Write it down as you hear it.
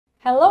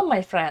Hello,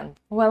 my friend!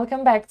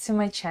 Welcome back to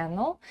my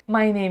channel.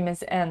 My name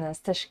is Anna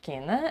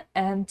Stashkina,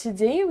 and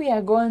today we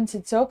are going to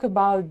talk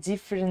about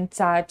different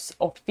types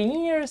of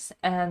veneers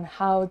and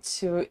how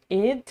to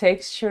add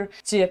texture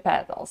to your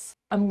petals.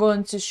 I'm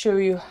going to show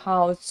you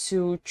how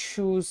to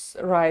choose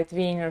right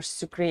veneers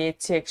to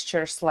create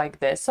textures like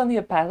this on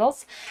your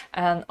petals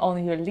and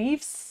on your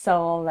leaves.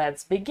 So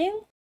let's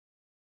begin.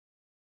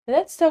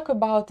 Let's talk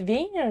about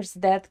veneers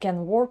that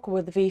can work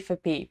with wafer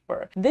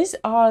paper. These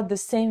are the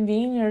same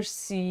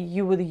veneers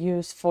you would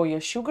use for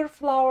your sugar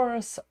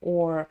flowers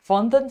or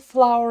fondant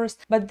flowers,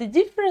 but the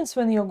difference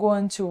when you're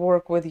going to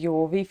work with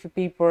your wafer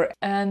paper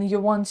and you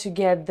want to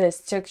get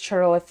this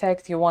textural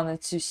effect, you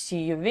wanted to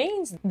see your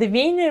veins, the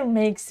veneer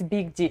makes a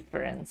big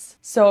difference.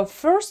 So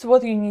first,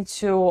 what you need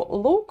to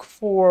look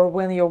for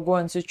when you're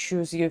going to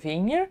choose your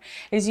veneer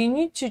is you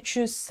need to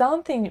choose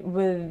something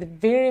with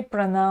very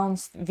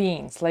pronounced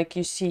veins, like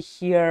you see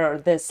here,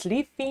 this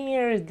leaf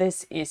veneer.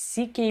 This is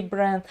CK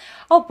brand.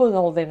 I'll put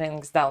all the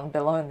links down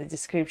below in the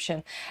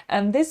description.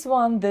 And this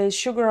one, the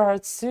Sugar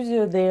Art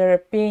Studio, their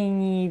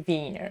Peony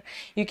veneer.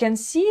 You can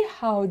see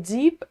how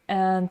deep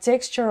and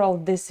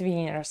textural these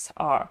veneers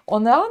are.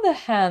 On the other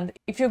hand,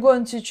 if you're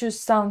going to choose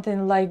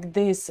something like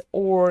this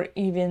or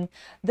even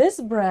this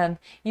brand,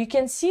 you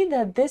can see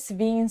that these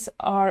veins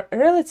are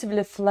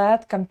relatively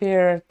flat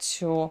compared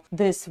to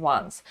these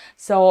ones.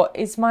 So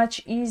it's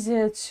much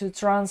easier to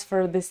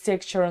transfer this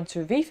texture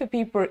onto wafer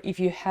paper if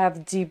you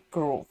have deep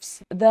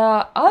grooves.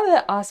 The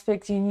other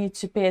aspect you need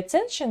to pay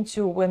attention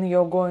to when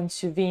you're going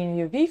to vein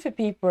your wafer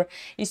paper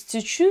is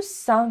to choose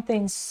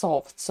something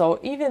soft. So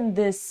even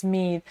this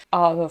made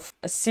out of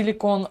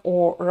silicone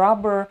or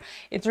rubber,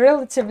 it's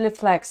relatively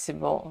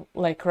flexible,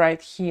 like right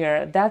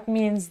here. That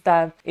means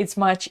that it's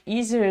much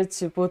easier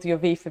to put your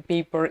wafer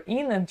paper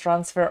in and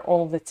transfer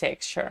all the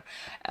texture.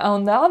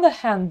 On the other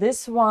hand,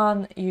 this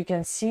one, you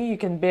can see you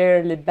can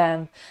barely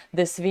bend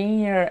this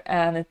veneer,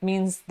 and it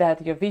means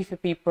that your wafer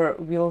paper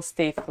will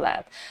stay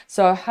flat.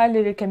 So I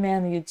highly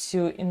recommend you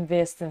to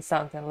invest in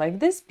something like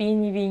this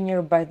Peony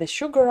veneer by the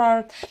Sugar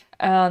Art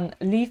and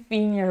Leaf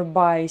veneer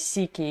by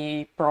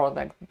CK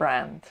product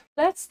brand.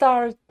 Let's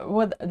start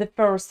with the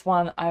first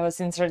one I was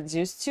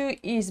introduced to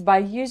is by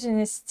using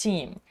a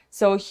steam.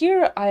 So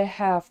here I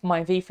have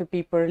my wafer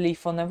paper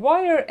leaf on a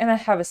wire, and I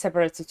have a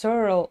separate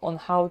tutorial on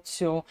how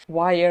to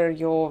wire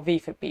your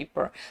wafer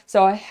paper.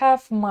 So I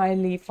have my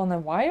leaf on a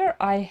wire,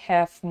 I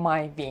have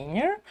my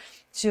veneer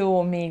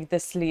to make the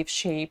sleeve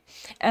shape,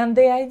 and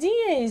the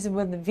idea is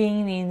with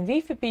veining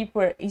wafer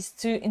paper is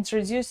to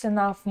introduce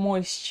enough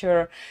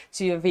moisture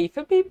to your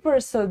wafer paper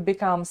so it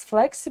becomes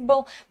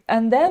flexible,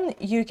 and then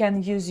you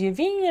can use your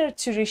veneer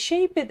to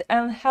reshape it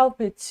and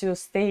help it to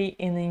stay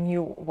in a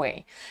new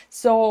way.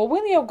 So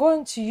when you're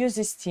going to use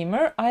a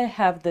steamer, I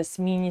have this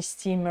mini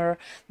steamer.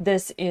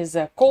 This is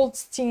a cold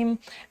steam,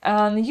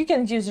 and you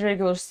can use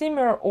regular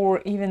steamer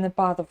or even a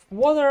pot of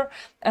water,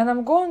 and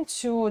I'm going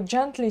to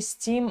gently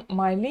steam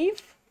my leaf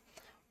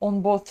on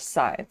both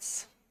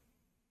sides.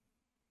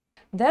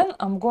 Then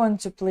I'm going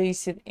to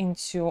place it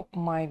into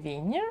my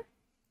veneer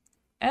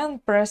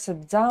and press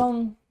it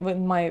down with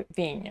my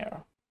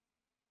veneer.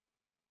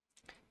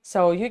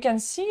 So you can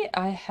see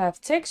I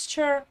have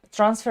texture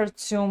transferred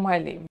to my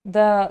leaf.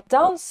 The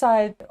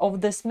downside of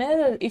this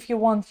method, if you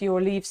want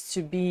your leaves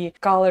to be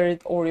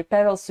colored or your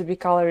petals to be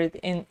colored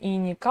in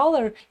any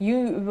color, you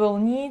will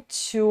need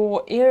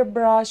to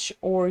airbrush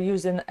or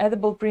use an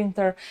edible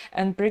printer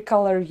and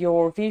pre-color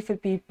your wafer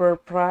paper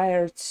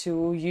prior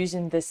to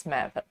using this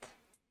method.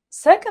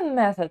 Second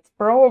method,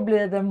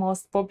 probably the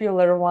most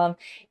popular one,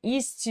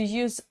 is to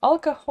use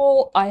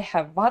alcohol. I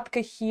have vodka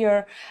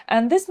here,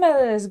 and this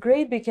method is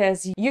great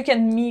because you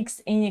can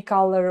mix any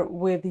color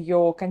with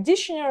your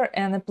conditioner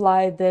and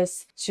apply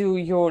this to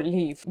your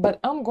leaf. But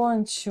I'm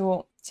going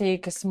to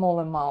take a small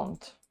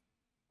amount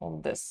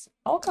of this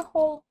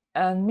alcohol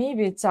and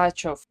maybe a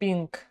touch of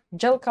pink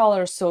gel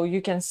color so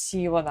you can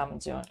see what I'm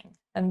doing.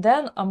 And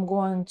then I'm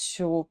going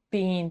to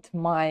paint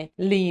my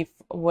leaf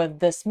with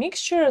this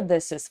mixture.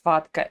 This is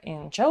vodka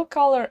in gel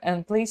color,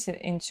 and place it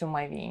into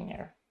my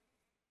veneer.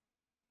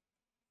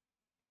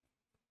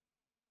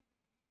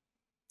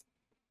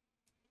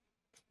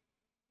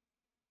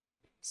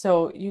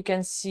 So you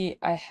can see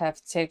I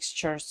have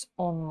textures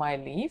on my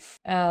leaf,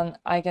 and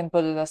I can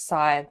put it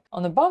aside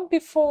on a bumpy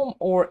foam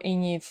or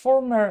any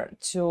former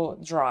to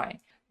dry.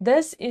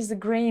 This is a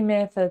great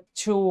method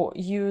to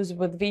use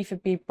with wafer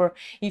paper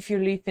if you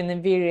live in a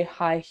very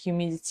high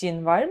humidity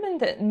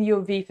environment and your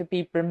wafer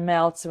paper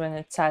melts when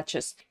it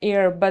touches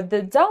air. But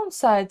the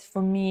downside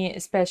for me,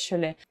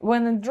 especially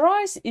when it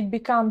dries, it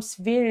becomes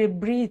very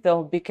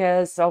brittle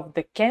because of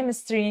the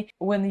chemistry.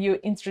 When you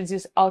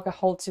introduce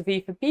alcohol to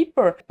wafer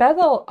paper,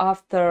 petal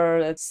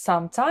after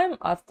some time,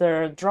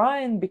 after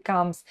drying,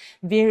 becomes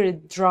very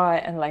dry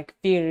and like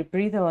very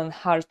brittle and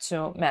hard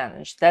to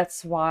manage.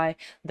 That's why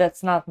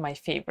that's not my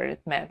favorite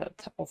method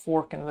of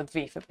working with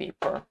wafer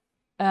paper.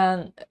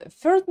 And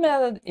third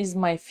method is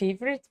my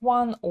favorite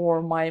one,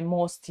 or my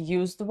most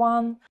used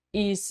one,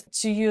 is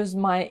to use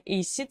my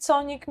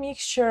acetonic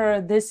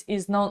mixture. This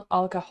is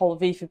non-alcohol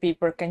wafer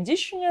paper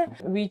conditioner,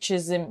 which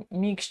is a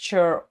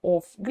mixture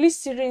of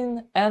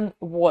glycerin and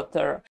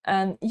water.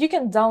 And you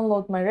can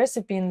download my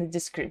recipe in the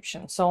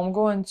description. So I'm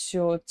going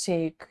to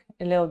take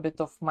a little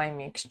bit of my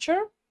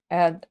mixture,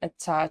 add a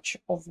touch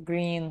of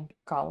green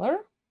color.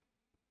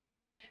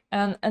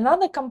 And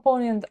another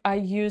component I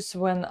use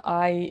when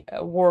I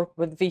work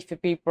with wafer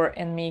paper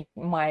and make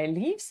my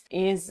leaves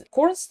is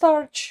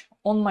cornstarch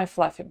on my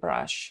fluffy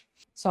brush.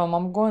 So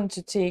I'm going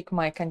to take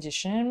my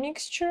conditioner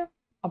mixture,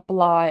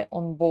 apply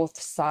on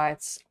both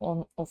sides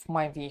of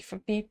my wafer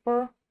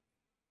paper.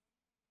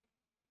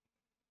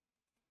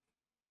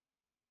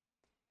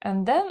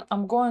 And then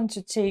I'm going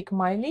to take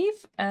my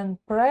leaf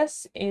and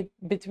press it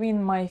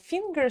between my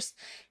fingers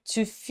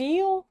to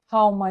feel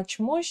how much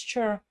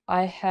moisture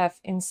I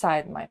have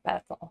inside my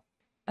petal.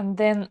 And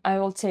then I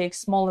will take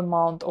small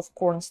amount of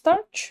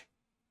cornstarch,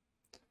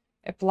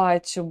 apply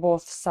to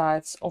both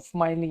sides of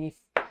my leaf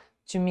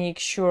to make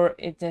sure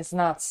it is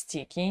not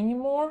sticky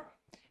anymore,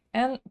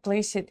 and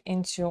place it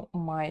into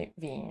my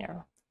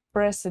veneer.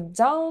 Press it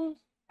down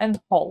and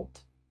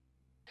hold.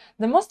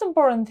 The most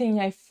important thing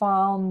I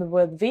found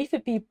with wafer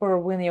paper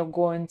when you're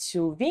going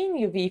to vein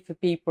your wafer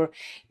paper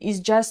is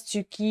just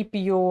to keep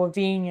your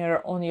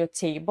veneer on your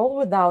table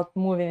without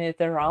moving it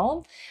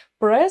around.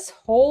 Press,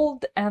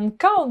 hold, and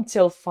count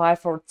till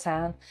 5 or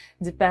 10,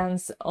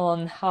 depends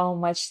on how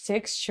much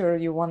texture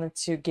you wanted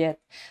to get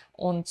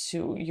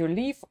onto your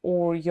leaf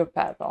or your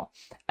petal.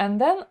 And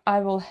then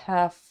I will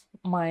have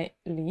my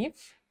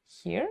leaf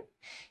here.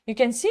 You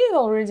can see it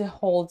already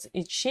holds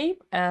its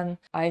shape, and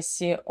I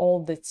see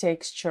all the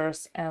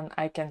textures and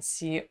I can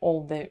see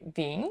all the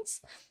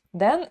veins.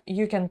 Then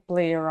you can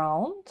play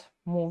around,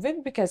 move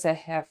it, because I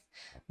have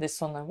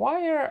this on a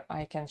wire.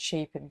 I can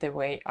shape it the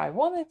way I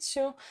want it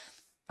to,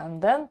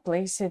 and then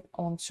place it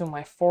onto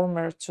my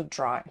former to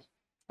dry.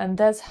 And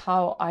that's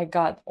how I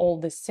got all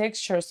the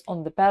textures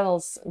on the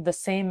petals the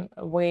same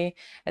way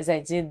as I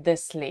did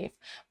this leaf.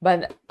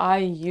 But I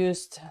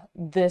used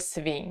this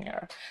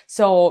veneer.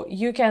 So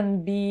you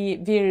can be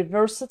very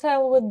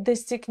versatile with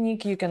this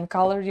technique. You can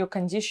color your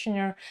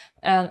conditioner,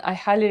 and I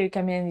highly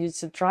recommend you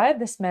to try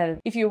this method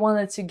if you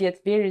wanted to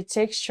get very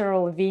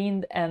textural,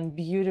 veined, and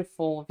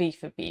beautiful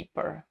wafer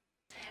paper.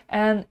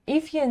 And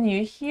if you're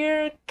new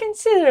here,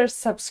 consider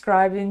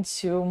subscribing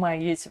to my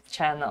YouTube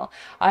channel.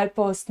 I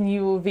post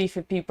new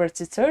wafer paper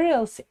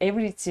tutorials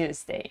every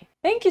Tuesday.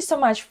 Thank you so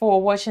much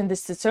for watching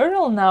this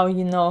tutorial. Now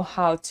you know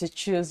how to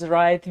choose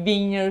right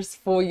veneers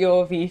for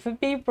your wafer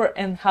paper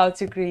and how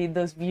to create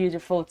those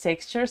beautiful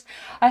textures.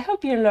 I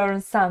hope you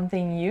learned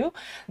something new.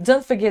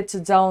 Don't forget to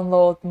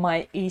download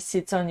my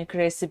acetonic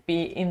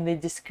recipe in the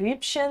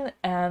description,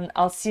 and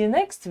I'll see you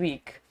next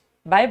week.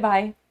 Bye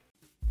bye!